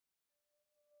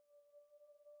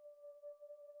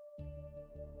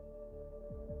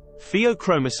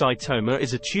Pheochromocytoma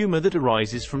is a tumor that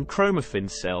arises from chromaffin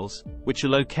cells, which are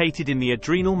located in the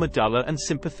adrenal medulla and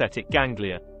sympathetic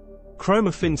ganglia.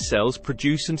 Chromaffin cells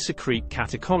produce and secrete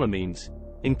catecholamines,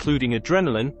 including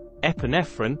adrenaline,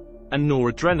 epinephrine, and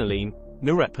noradrenaline,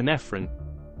 norepinephrine,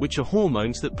 which are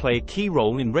hormones that play a key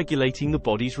role in regulating the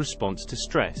body's response to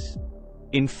stress.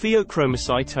 In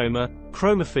pheochromocytoma,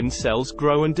 chromaffin cells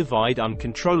grow and divide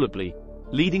uncontrollably,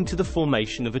 leading to the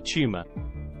formation of a tumor.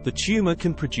 The tumor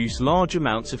can produce large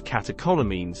amounts of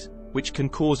catecholamines, which can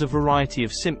cause a variety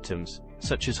of symptoms,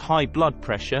 such as high blood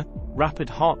pressure, rapid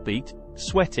heartbeat,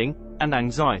 sweating, and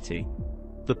anxiety.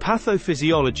 The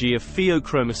pathophysiology of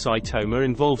pheochromocytoma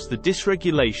involves the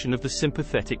dysregulation of the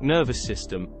sympathetic nervous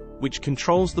system, which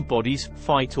controls the body's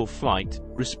fight or flight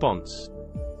response.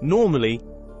 Normally,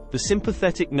 the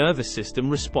sympathetic nervous system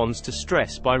responds to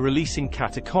stress by releasing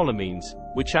catecholamines,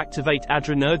 which activate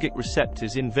adrenergic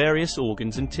receptors in various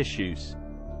organs and tissues.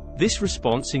 This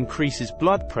response increases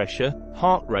blood pressure,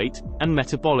 heart rate, and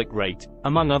metabolic rate,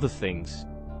 among other things.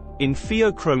 In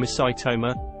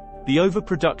pheochromocytoma, the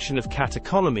overproduction of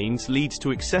catecholamines leads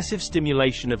to excessive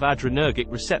stimulation of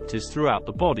adrenergic receptors throughout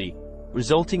the body,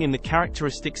 resulting in the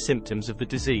characteristic symptoms of the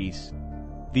disease.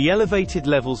 The elevated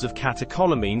levels of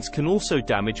catecholamines can also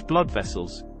damage blood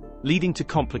vessels, leading to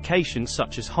complications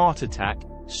such as heart attack,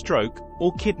 stroke,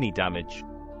 or kidney damage.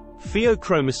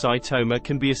 Pheochromocytoma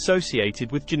can be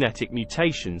associated with genetic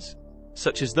mutations,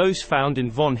 such as those found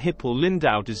in von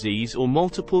Hippel-Lindau disease or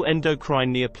multiple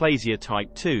endocrine neoplasia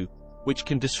type 2, which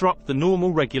can disrupt the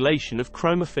normal regulation of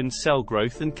chromaffin cell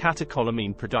growth and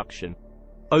catecholamine production.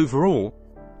 Overall,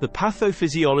 the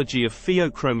pathophysiology of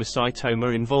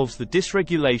pheochromocytoma involves the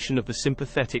dysregulation of the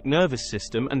sympathetic nervous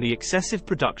system and the excessive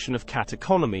production of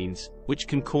catecholamines, which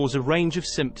can cause a range of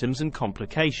symptoms and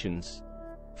complications.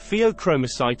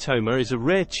 Pheochromocytoma is a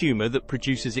rare tumor that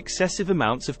produces excessive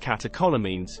amounts of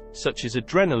catecholamines, such as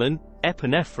adrenaline,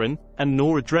 epinephrine, and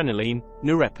noradrenaline,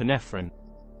 norepinephrine.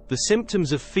 The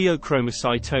symptoms of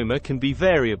pheochromocytoma can be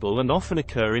variable and often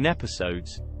occur in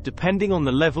episodes, depending on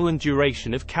the level and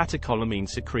duration of catecholamine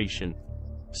secretion.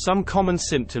 Some common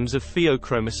symptoms of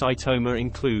pheochromocytoma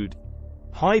include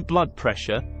high blood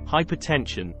pressure,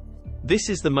 hypertension. This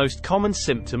is the most common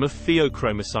symptom of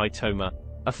pheochromocytoma,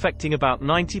 affecting about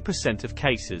 90% of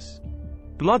cases.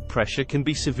 Blood pressure can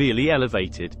be severely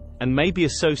elevated, and may be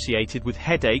associated with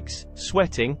headaches,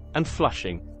 sweating, and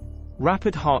flushing.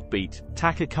 Rapid heartbeat,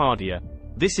 tachycardia.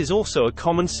 This is also a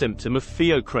common symptom of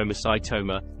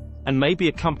pheochromocytoma, and may be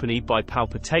accompanied by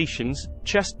palpitations,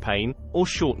 chest pain, or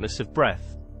shortness of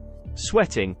breath.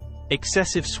 Sweating.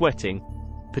 Excessive sweating,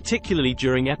 particularly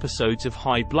during episodes of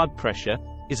high blood pressure,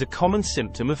 is a common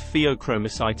symptom of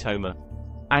pheochromocytoma.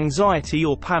 Anxiety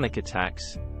or panic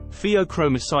attacks.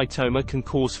 Pheochromocytoma can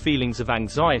cause feelings of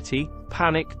anxiety,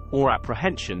 panic, or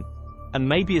apprehension, and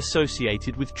may be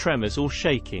associated with tremors or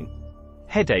shaking.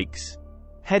 Headaches.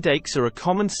 Headaches are a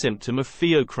common symptom of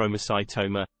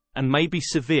pheochromocytoma, and may be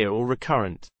severe or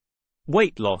recurrent.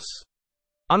 Weight loss.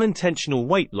 Unintentional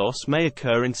weight loss may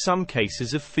occur in some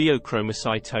cases of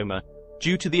pheochromocytoma,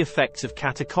 due to the effects of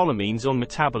catecholamines on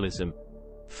metabolism.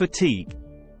 Fatigue.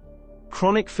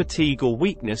 Chronic fatigue or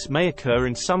weakness may occur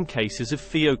in some cases of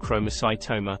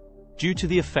pheochromocytoma, due to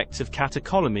the effects of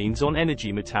catecholamines on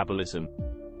energy metabolism.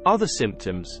 Other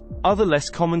symptoms. Other less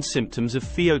common symptoms of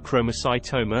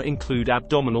pheochromocytoma include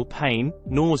abdominal pain,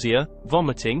 nausea,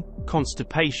 vomiting,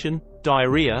 constipation,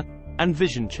 diarrhea, and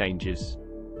vision changes.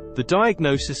 The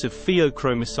diagnosis of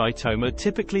pheochromocytoma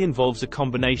typically involves a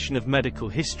combination of medical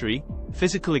history,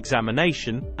 physical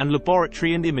examination, and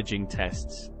laboratory and imaging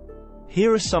tests.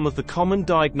 Here are some of the common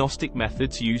diagnostic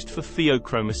methods used for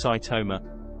pheochromocytoma.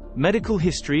 Medical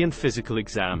history and physical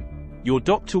exam. Your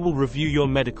doctor will review your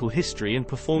medical history and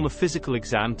perform a physical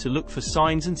exam to look for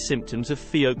signs and symptoms of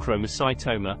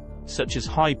pheochromocytoma, such as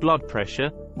high blood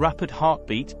pressure, rapid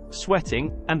heartbeat,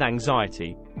 sweating, and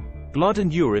anxiety. Blood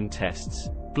and urine tests.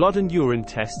 Blood and urine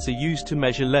tests are used to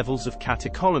measure levels of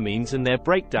catecholamines and their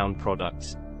breakdown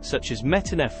products, such as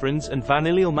metanephrines and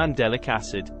vanillyl mandelic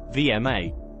acid,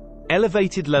 VMA.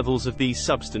 Elevated levels of these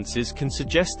substances can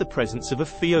suggest the presence of a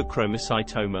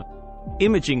pheochromocytoma.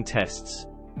 Imaging tests.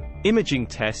 Imaging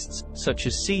tests, such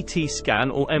as CT scan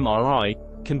or MRI,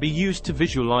 can be used to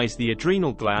visualize the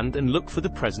adrenal gland and look for the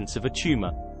presence of a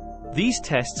tumor. These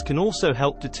tests can also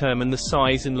help determine the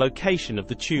size and location of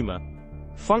the tumor.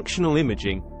 Functional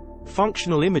imaging.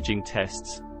 Functional imaging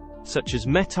tests, such as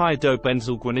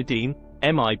methiobenzoguanidine,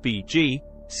 MIBG,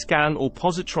 scan or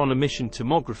positron emission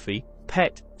tomography,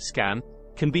 PET, scan,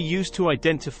 can be used to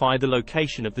identify the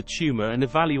location of the tumor and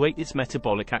evaluate its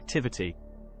metabolic activity.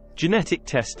 Genetic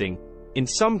testing. In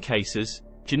some cases,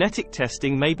 Genetic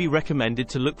testing may be recommended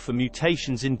to look for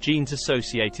mutations in genes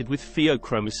associated with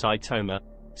pheochromocytoma,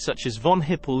 such as von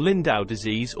Hippel-Lindau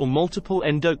disease or multiple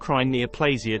endocrine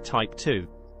neoplasia type 2.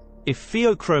 If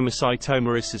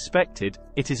pheochromocytoma is suspected,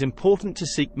 it is important to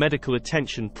seek medical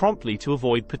attention promptly to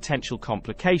avoid potential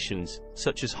complications,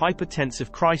 such as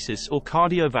hypertensive crisis or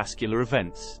cardiovascular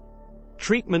events.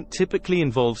 Treatment typically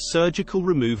involves surgical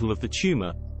removal of the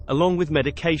tumor, along with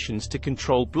medications to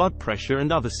control blood pressure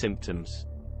and other symptoms.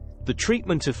 The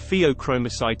treatment of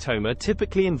pheochromocytoma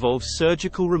typically involves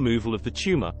surgical removal of the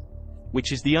tumor,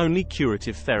 which is the only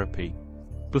curative therapy.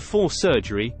 Before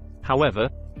surgery, however,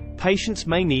 patients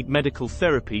may need medical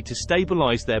therapy to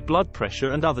stabilize their blood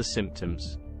pressure and other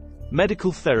symptoms.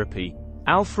 Medical therapy,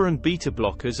 alpha and beta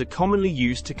blockers are commonly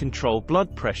used to control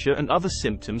blood pressure and other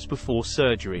symptoms before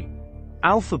surgery.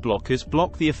 Alpha blockers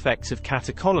block the effects of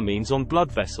catecholamines on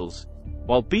blood vessels,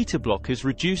 while beta blockers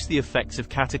reduce the effects of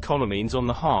catecholamines on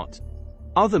the heart.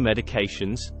 Other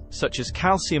medications, such as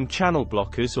calcium channel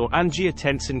blockers or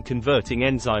angiotensin-converting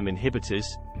enzyme inhibitors,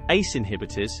 ACE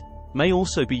inhibitors, may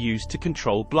also be used to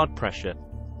control blood pressure.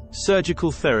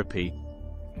 Surgical therapy.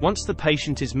 Once the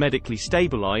patient is medically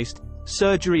stabilized,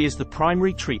 surgery is the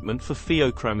primary treatment for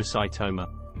pheochromocytoma.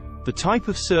 The type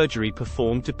of surgery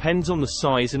performed depends on the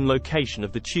size and location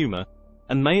of the tumor,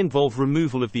 and may involve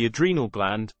removal of the adrenal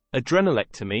gland,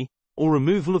 adrenalectomy, or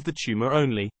removal of the tumor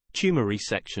only, tumor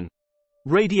resection.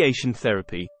 Radiation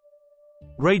therapy.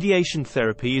 Radiation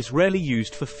therapy is rarely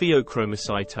used for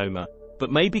pheochromocytoma,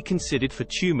 but may be considered for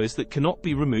tumors that cannot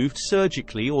be removed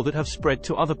surgically or that have spread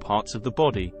to other parts of the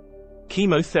body.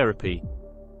 Chemotherapy.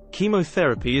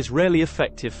 Chemotherapy is rarely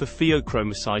effective for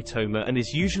pheochromocytoma and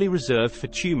is usually reserved for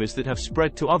tumors that have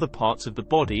spread to other parts of the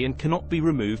body and cannot be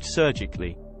removed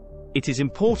surgically. It is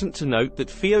important to note that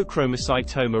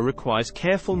pheochromocytoma requires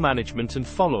careful management and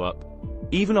follow-up,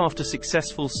 even after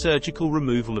successful surgical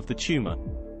removal of the tumor.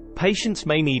 Patients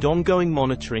may need ongoing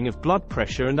monitoring of blood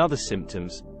pressure and other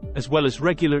symptoms, as well as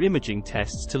regular imaging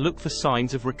tests to look for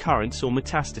signs of recurrence or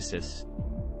metastasis.